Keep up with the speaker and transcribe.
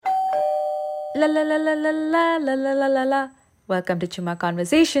La la la la la la la la la la la. Welcome to Chuma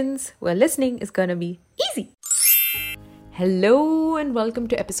Conversations, where listening is gonna be easy. Hello and welcome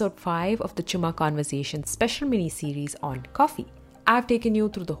to episode 5 of the Chuma Conversations special mini series on coffee. I've taken you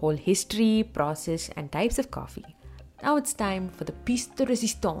through the whole history, process, and types of coffee. Now it's time for the piece de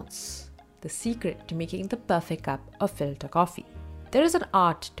resistance, the secret to making the perfect cup of filter coffee. There is an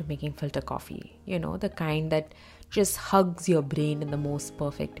art to making filter coffee, the kind that just hugs your brain in the most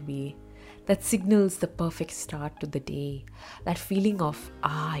perfect way, that signals the perfect start to the day, that feeling of,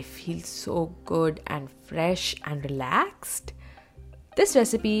 I feel so good and fresh and relaxed. This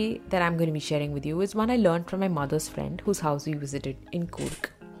recipe that I'm going to be sharing with you is one I learned from my mother's friend whose house we visited in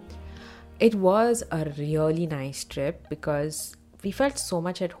Coorg. It was a really nice trip because we felt so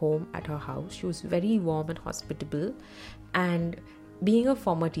much at home at her house. She was very warm and hospitable, and being a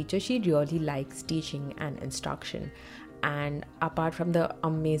former teacher, she really likes teaching and instruction. And apart from the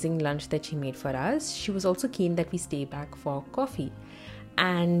amazing lunch that she made for us, she was also keen that we stay back for coffee.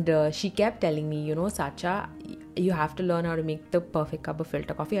 And she kept telling me, Sacha, you have to learn how to make the perfect cup of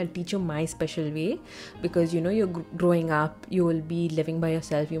filter coffee. I'll teach you my special way because, you're growing up, you will be living by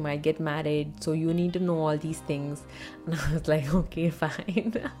yourself, you might get married. So you need to know all these things. And I was like, okay,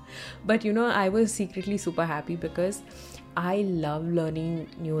 fine. But, I was secretly super happy because I love learning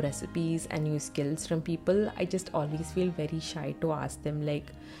new recipes and new skills from people. I just always feel very shy to ask them, like,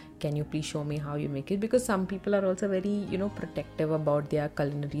 can you please show me how you make it? Because some people are also very, protective about their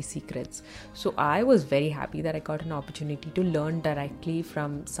culinary secrets. So I was very happy that I got an opportunity to learn directly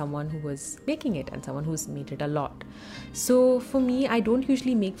from someone who was making it and someone who's made it a lot. So for me, I don't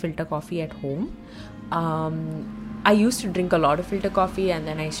usually make filter coffee at home. I used to drink a lot of filter coffee and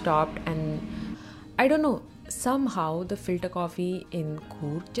then I stopped, and I don't know, somehow the filter coffee in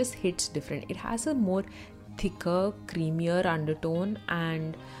Coorg just hits different. It has a more thicker, creamier undertone,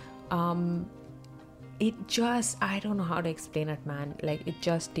 and it just, I don't know how to explain it, man. Like, it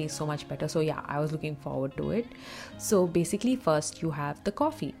just tastes so much better. So yeah, I was looking forward to it. So basically, first you have the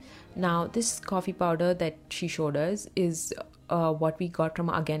coffee. Now this coffee powder that she showed us is what we got from,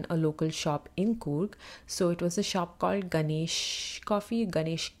 again, a local shop in Coorg. So it was a shop called Ganesh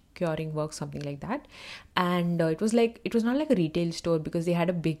Curing Works, something like that. And it was not like a retail store because they had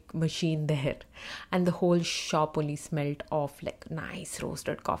a big machine there, and the whole shop only smelled of like nice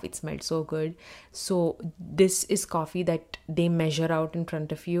roasted coffee. It smelled so good. So this is coffee that they measure out in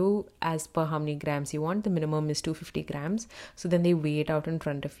front of you as per how many grams you want. The minimum is 250 grams. So then they weigh it out in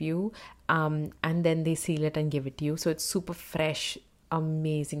front of you, and then they seal it and give it to you. So it's super fresh,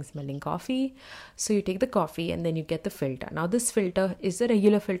 amazing smelling coffee. So you take the coffee and then you get the filter. Now this filter is a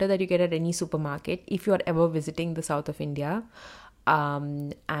regular filter that you get at any supermarket. If you are ever visiting the south of India,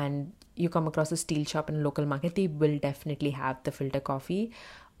 and you come across a steel shop in a local market, they will definitely have the filter coffee.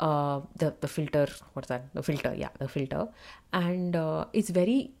 The filter, what's that? The filter. And it's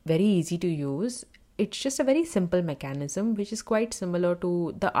very, very easy to use. It's just a very simple mechanism, which is quite similar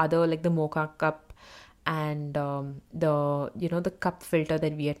to the other, like the mocha cup and the cup filter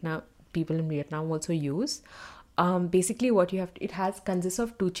that people in Vietnam also use. Basically what you have to, consists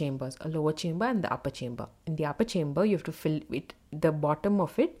of two chambers, a lower chamber and the upper chamber. In the upper chamber you have to fill it, the bottom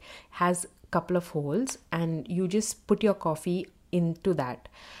of it has a couple of holes, and you just put your coffee into that,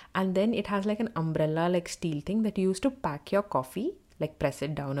 and then it has like an umbrella, like steel thing that you use to pack your coffee, like press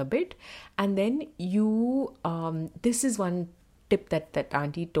it down a bit, and then you this is one tip that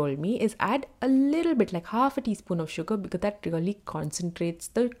auntie told me, is add a little bit, like half a teaspoon of sugar, because that really concentrates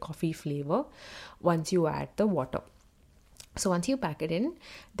the coffee flavor once you add the water. So once you pack it in,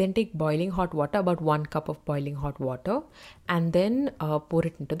 then take boiling hot water, about 1 cup of boiling hot water, and then pour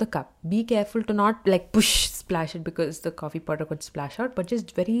it into the cup. Be careful to not like splash it, because the coffee powder could splash out, but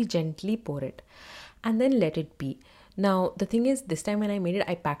just very gently pour it and then let it be. Now, the thing is, this time when I made it,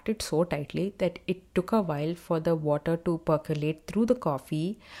 I packed it so tightly that it took a while for the water to percolate through the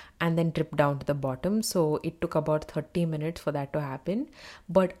coffee and then drip down to the bottom. So it took about 30 minutes for that to happen.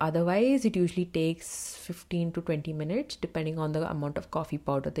 But otherwise, it usually takes 15 to 20 minutes, depending on the amount of coffee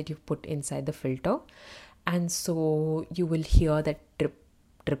powder that you've put inside the filter. And so you will hear that drip,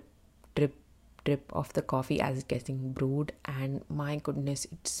 drip, drip, drip of the coffee as it's getting brewed, and my goodness,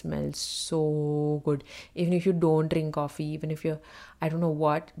 it smells so good. Even if you don't drink coffee, even if you're, I don't know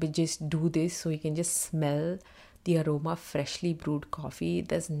what, but just do this so you can just smell the aroma of freshly brewed coffee.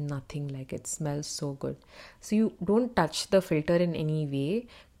 There's nothing like it. It smells so good. So you don't touch the filter in any way,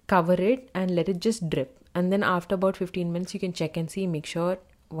 cover it and let it just drip, and then after about 15 minutes you can check and see, make sure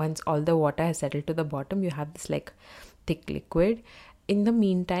once all the water has settled to the bottom, you have this like thick liquid. In the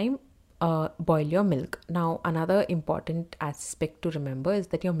meantime, boil your milk. Now, another important aspect to remember is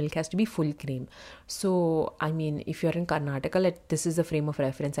that your milk has to be full cream. So, I mean, if you're in Karnataka, this is a frame of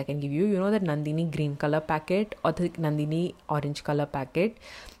reference I can give you. You know that Nandini green color packet or the Nandini orange color packet.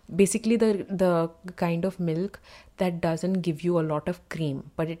 Basically, the kind of milk that doesn't give you a lot of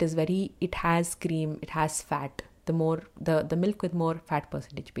cream, but it has cream, it has fat. The milk with more fat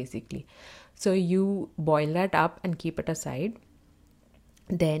percentage, basically. So you boil that up and keep it aside.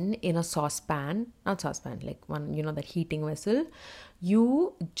 Then in a not saucepan, like one, that heating vessel,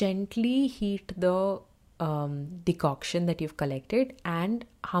 you gently heat the decoction that you've collected. And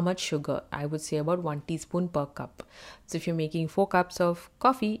how much sugar? I would say about 1 teaspoon per cup. So if you're making 4 cups of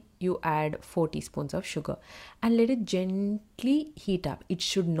coffee, you add 4 teaspoons of sugar and let it gently heat up. It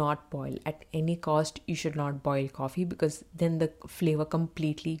should not boil. At any cost, you should not boil coffee, because then the flavor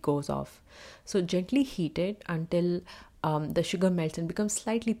completely goes off. So gently heat it until the sugar melts and becomes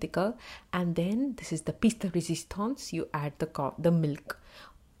slightly thicker. And then this is the piece de resistance. You add the milk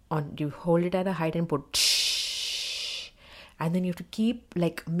on. You hold it at a height and put, and then you have to keep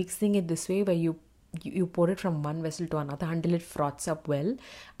like mixing it this way, where you pour it from one vessel to another until it froths up well.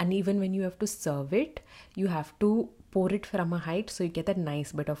 And even when you have to serve it, you have to pour it from a height so you get that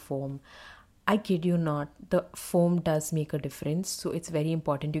nice bit of foam. I kid you not, the foam does make a difference. So it's very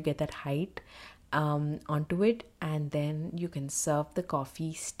important you get that height onto it, and then you can serve the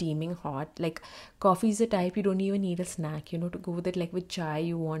coffee steaming hot. Like, coffee is a type you don't even need a snack, to go with it. Like with chai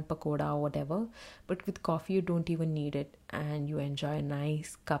you want pakoda or whatever, but with coffee you don't even need it, and you enjoy a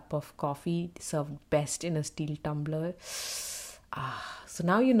nice cup of coffee served best in a steel tumbler. So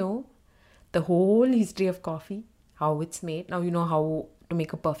now you know the whole history of coffee, how it's made. Now you know how to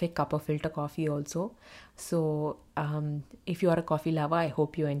make a perfect cup of filter coffee also. So if you are a coffee lover, I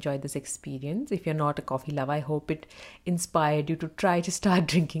hope you enjoyed this experience. If you're not a coffee lover, I hope it inspired you to try to start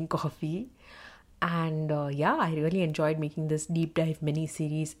drinking coffee. And I really enjoyed making this deep dive mini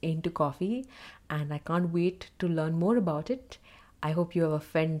series into coffee, and I can't wait to learn more about it. I hope you have a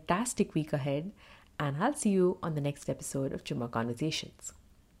fantastic week ahead, and I'll see you on the next episode of Chumma Conversations.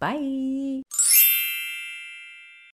 Bye.